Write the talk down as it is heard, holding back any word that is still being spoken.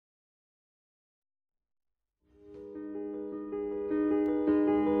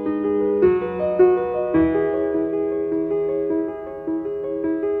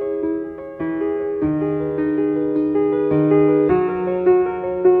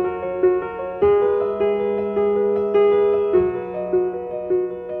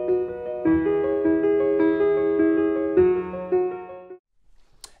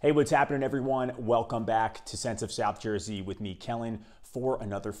what's happening, everyone? Welcome back to Scents of South Jersey with me, Kellen, for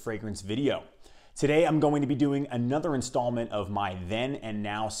another fragrance video. Today, I'm going to be doing another installment of my Then and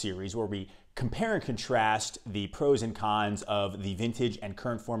Now series where we compare and contrast the pros and cons of the vintage and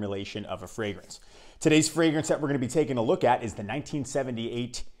current formulation of a fragrance. Today's fragrance that we're going to be taking a look at is the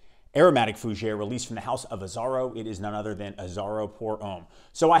 1978 Aromatic Fougere released from the house of Azzaro. It is none other than Azzaro Pour Homme.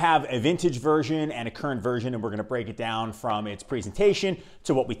 So I have a vintage version and a current version, and we're going to break it down from its presentation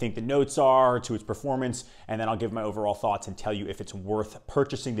to what we think the notes are, to its performance, and then I'll give my overall thoughts and tell you if it's worth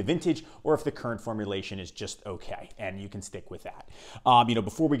purchasing the vintage or if the current formulation is just okay, and you can stick with that.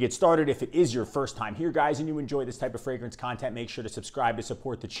 Before we get started, if it is your first time here, guys, and you enjoy this type of fragrance content, make sure to subscribe to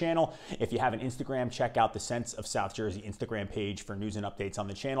support the channel. If you have an Instagram, check out the Scents of South Jersey Instagram page for news and updates on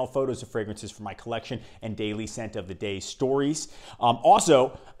the channel, photos of fragrances from my collection, and daily scent of the day stories. Also,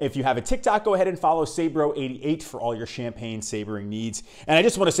 if you have a TikTok, go ahead and follow Sabro88 for all your champagne savoring needs. And I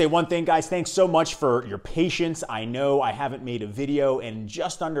just want to say one thing, guys. Thanks so much for your patience. I know I haven't made a video in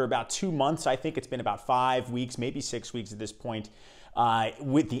just under about 2 months. I think it's been about 5 weeks, maybe 6 weeks at this point.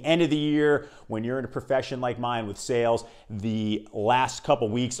 With the end of the year, when you're in a profession like mine with sales, the last couple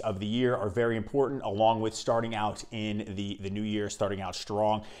weeks of the year are very important, along with starting out in the new year, starting out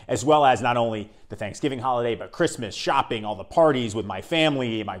strong, as well as not only the Thanksgiving holiday, but Christmas, shopping, all the parties with my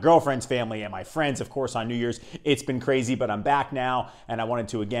family, my girlfriend's family, and my friends, of course, on New Year's. It's been crazy, but I'm back now, and I wanted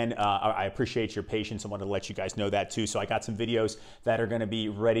to, again, I appreciate your patience. I wanted to let you guys know that too. So I got some videos that are going to be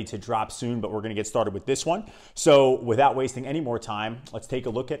ready to drop soon, but we're going to get started with this one. So without wasting any more time, let's take a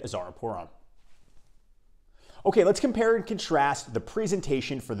look at Azzaro Pour Homme. Okay, let's compare and contrast the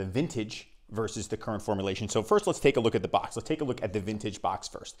presentation for the vintage versus the current formulation. So first, let's take a look at the box. Let's take a look at the vintage box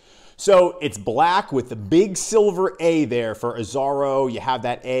first. So it's black with the big silver A there for Azzaro. You have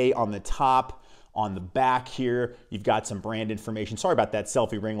that A on the top. On the back here, you've got some brand information. Sorry about that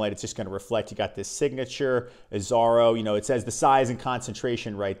selfie ring light. It's just going to reflect. You got this signature, Azzaro. It says the size and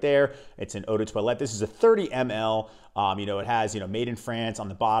concentration right there. It's an eau de toilette. This is a 30 ml. It has, made in France. On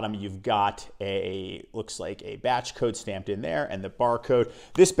the bottom, you've got looks like a batch code stamped in there and the barcode.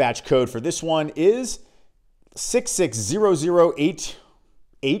 This batch code for this one is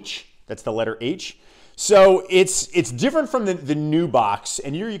 66008H. That's the letter H. So it's different from the new box,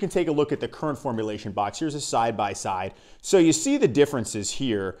 and here you can take a look at the current formulation box. Here's a side-by-side. So you see the differences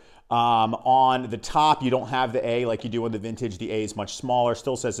here. On the top, you don't have the A like you do in the vintage. The A is much smaller,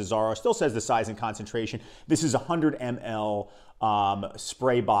 still says Azzaro, still says the size and concentration. This is a 100 ml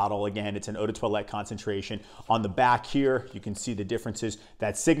spray bottle. Again, it's an eau de toilette concentration. On the back here, you can see the differences.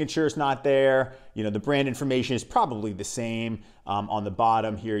 That signature is not there. The brand information is probably the same. On the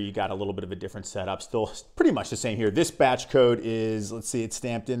bottom here, you got a little bit of a different setup. Still pretty much the same here. This batch code is, let's see, it's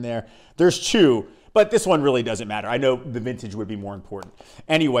stamped in there. There's two. But this one really doesn't matter. I know the vintage would be more important.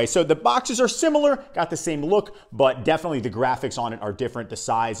 Anyway, so the boxes are similar, got the same look, but definitely the graphics on it are different. The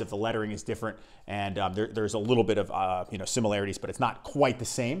size of the lettering is different, and there's a little bit of similarities, but it's not quite the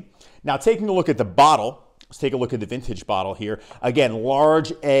same. Now, taking a look at the bottle, let's take a look at the vintage bottle here. Again,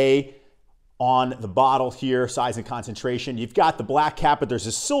 large A on the bottle here, size and concentration. You've got the black cap, but there's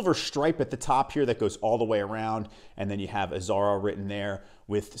a silver stripe at the top here that goes all the way around, and then you have Azzaro written there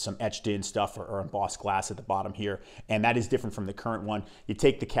with some etched in stuff or embossed glass at the bottom here, and that is different from the current one. You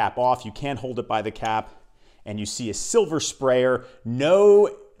take the cap off, you can hold it by the cap, and you see a silver sprayer,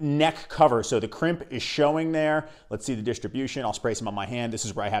 no neck cover, so the crimp is showing there. Let's see the distribution. I'll spray some on my hand. This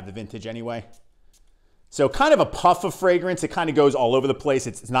is where I have the vintage anyway. So kind of a puff of fragrance. It kind of goes all over the place.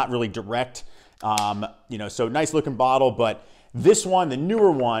 It's not really direct, so nice looking bottle, but this one, the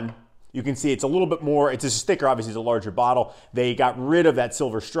newer one, you can see it's a little bit more, it's a sticker, obviously it's a larger bottle. They got rid of that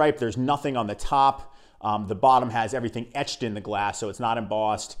silver stripe. There's nothing on the top. The bottom has everything etched in the glass, so it's not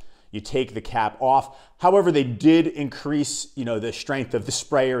embossed. You take the cap off. However, they did increase, the strength of the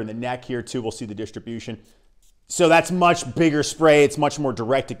sprayer in the neck here too. We'll see the distribution. So that's much bigger spray. It's much more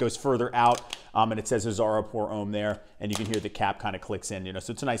direct. It goes further out, and it says Azzaro Pour Homme there, and you can hear the cap kind of clicks in,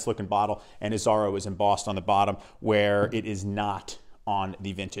 So it's a nice looking bottle, and Azzaro is embossed on the bottom where it is not on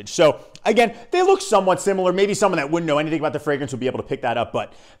the vintage. So again, they look somewhat similar. Maybe someone that wouldn't know anything about the fragrance would be able to pick that up,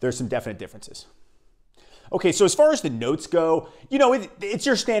 but there's some definite differences. Okay, so as far as the notes go, it's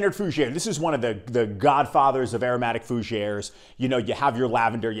your standard fougere. This is one of the godfathers of aromatic fougères. You have your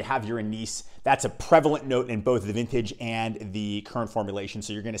lavender, you have your anise. That's a prevalent note in both the vintage and the current formulation,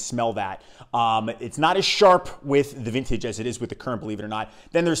 so you're going to smell that. It's not as sharp with the vintage as it is with the current, believe it or not.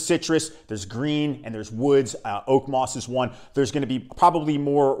 Then there's citrus, there's green, and there's woods. Oak moss is one. There's going to be probably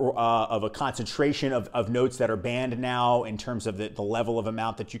more of a concentration of notes that are banned now in terms of the level of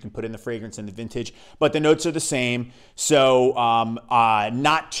amount that you can put in the fragrance in the vintage, but the notes notes are the same. So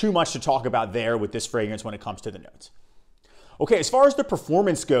not too much to talk about there with this fragrance when it comes to the notes. Okay, as far as the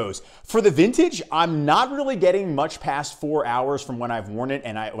performance goes, for the vintage, I'm not really getting much past 4 hours from when I've worn it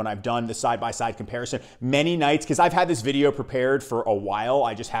and when I've done the side-by-side comparison. Many nights, because I've had this video prepared for a while,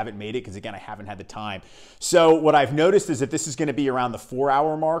 I just haven't made it because, again, I haven't had the time. So what I've noticed is that this is going to be around the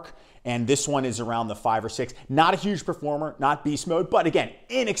 4-hour mark, and this one is around the 5 or 6. Not a huge performer, not beast mode, but again,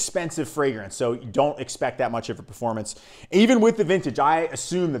 inexpensive fragrance, so you don't expect that much of a performance. Even with the vintage, I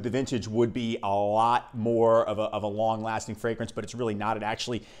assume that the vintage would be a lot more of a long-lasting fragrance, but it's really not. It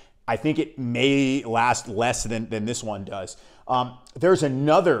actually, I think it may last less than this one does. There's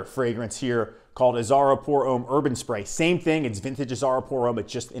another fragrance here called Azzaro Pour Homme Urban Spray. Same thing, it's vintage Azzaro Pour Homme, but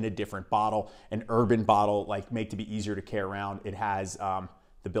just in a different bottle, an urban bottle, like made to be easier to carry around. It has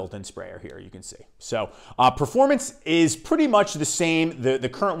the built-in sprayer here, you can see. So performance is pretty much the same. The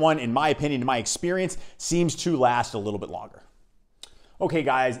current one, in my opinion, in my experience, seems to last a little bit longer. Okay,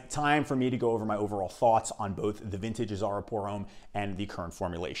 guys, time for me to go over my overall thoughts on both the vintage Azzaro Pour Homme and the current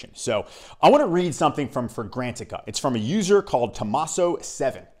formulation. So I want to read something from Fragrantica. It's from a user called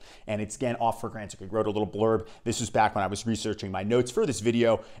Tommaso7. And it's again off Fragrantica. He wrote a little blurb. This was back when I was researching my notes for this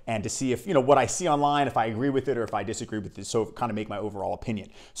video and to see if, what I see online, if I agree with it or if I disagree with it, so kind of make my overall opinion.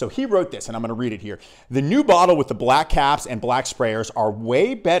 So he wrote this, and I'm going to read it here. The new bottle with the black caps and black sprayers are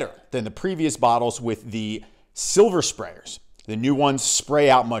way better than the previous bottles with the silver sprayers. The new ones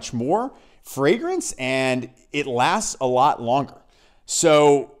spray out much more fragrance and it lasts a lot longer.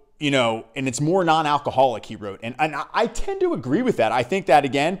 So, and it's more non-alcoholic, he wrote. And I tend to agree with that. I think that,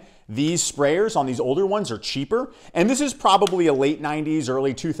 again, these sprayers on these older ones are cheaper. And this is probably a late 90s,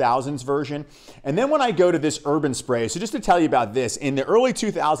 early 2000s version. And then when I go to this urban spray, so just to tell you about this, in the early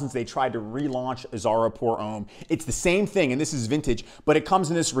 2000s, they tried to relaunch Azzaro Pour Homme. It's the same thing, and this is vintage, but it comes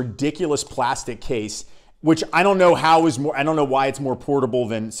in this ridiculous plastic case, which I don't know I don't know why it's more portable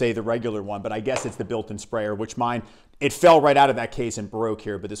than, say, the regular one, but I guess it's the built-in sprayer, which mine, it fell right out of that case and broke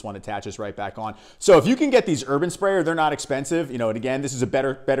here, but this one attaches right back on. So if you can get these urban sprayer, they're not expensive. And again, this is a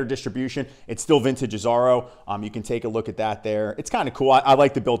better distribution. It's still vintage Azzaro. You can take a look at that there. It's kind of cool. I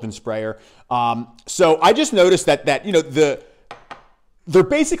like the built-in sprayer. So I just noticed that they're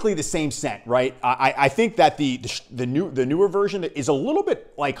basically the same scent, right? I think that the newer version is a little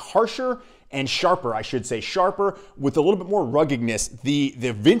bit like harsher and sharper, I should say, sharper with a little bit more ruggedness.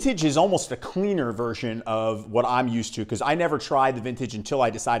 The vintage is almost a cleaner version of what I'm used to because I never tried the vintage until I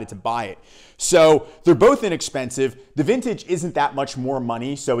decided to buy it. So they're both inexpensive. The vintage isn't that much more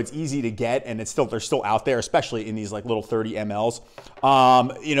money, so it's easy to get, and they're still out there, especially in these like little 30 mLs.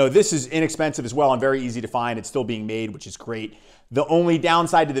 This is inexpensive as well and very easy to find. It's still being made, which is great. The only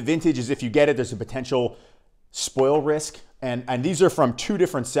downside to the vintage is if you get it, there's a potential spoil risk. And these are from 2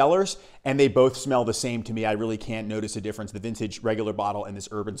 different sellers, and they both smell the same to me. I really can't notice a difference, the vintage regular bottle and this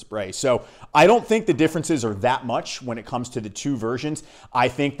urban spray. So I don't think the differences are that much when it comes to the 2 versions. I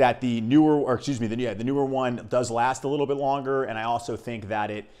think that the newer one does last a little bit longer, and I also think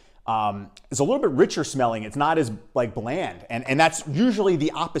that it is a little bit richer smelling. It's not as like bland. And that's usually the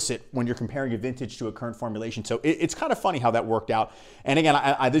opposite when you're comparing a vintage to a current formulation. So it's kind of funny how that worked out. And again,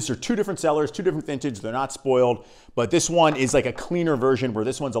 these are 2 different sellers, 2 different vintage. They're not spoiled, but this one is like a cleaner version where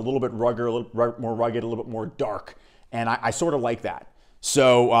this one's a little bit rugged, a little more rugged, a little bit more dark. And I sort of like that.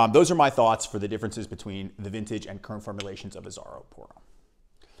 So those are my thoughts for the differences between the vintage and current formulations of Azzaro Pour Homme.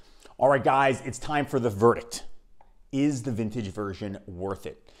 All right, guys, it's time for the verdict. Is the vintage version worth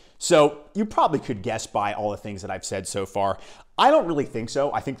it? So you probably could guess by all the things that I've said so far. I don't really think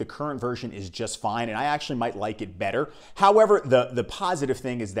so. I think the current version is just fine, and I actually might like it better. However, the positive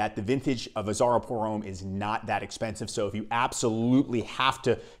thing is that the vintage of Azzaro Pour Homme is not that expensive. So if you absolutely have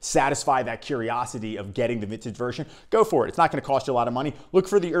to satisfy that curiosity of getting the vintage version, go for it. It's not going to cost you a lot of money. Look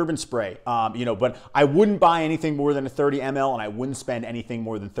for the urban spray, but I wouldn't buy anything more than a 30 ml, and I wouldn't spend anything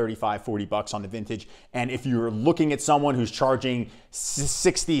more than 35, 40 bucks on the vintage. And if you're looking at someone who's charging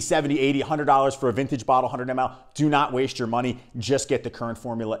 60, 70, 80, $100 for a vintage bottle, 100 ml, do not waste your money. Just get the current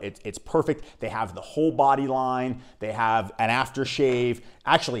formula. It's perfect. They have the whole body line. They have an aftershave.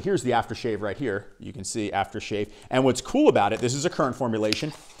 Actually, here's the aftershave right here. You can see aftershave. And what's cool about it, this is a current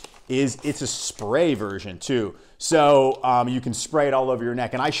formulation, is it's a spray version too. So you can spray it all over your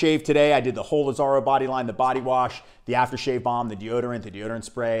neck. And I shaved today. I did the whole Azzaro body line, the body wash, the aftershave balm, the deodorant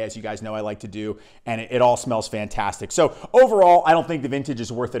spray, as you guys know I like to do. And it all smells fantastic. So overall, I don't think the vintage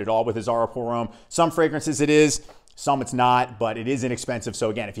is worth it at all with Azzaro Pour Homme. Some fragrances it is. Some it's not, but it is inexpensive.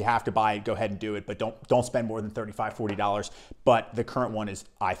 So again, if you have to buy it, go ahead and do it, but don't spend more than $35, $40. But the current one is,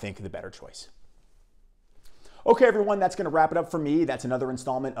 I think, the better choice. Okay, everyone, that's gonna wrap it up for me. That's another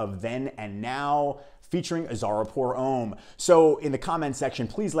installment of Then and Now, featuring Azzaro Pour Homme. So in the comment section,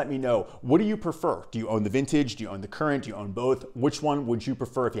 please let me know, what do you prefer? Do you own the vintage? Do you own the current? Do you own both? Which one would you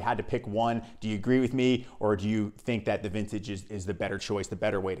prefer if you had to pick one? Do you agree with me, or do you think that the vintage is the better choice, the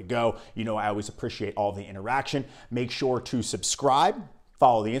better way to go? You know, I always appreciate all the interaction. Make sure to subscribe.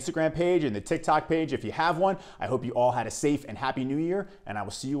 Follow the Instagram page and the TikTok page if you have one. I hope you all had a safe and happy new year, and I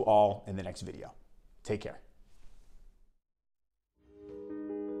will see you all in the next video. Take care.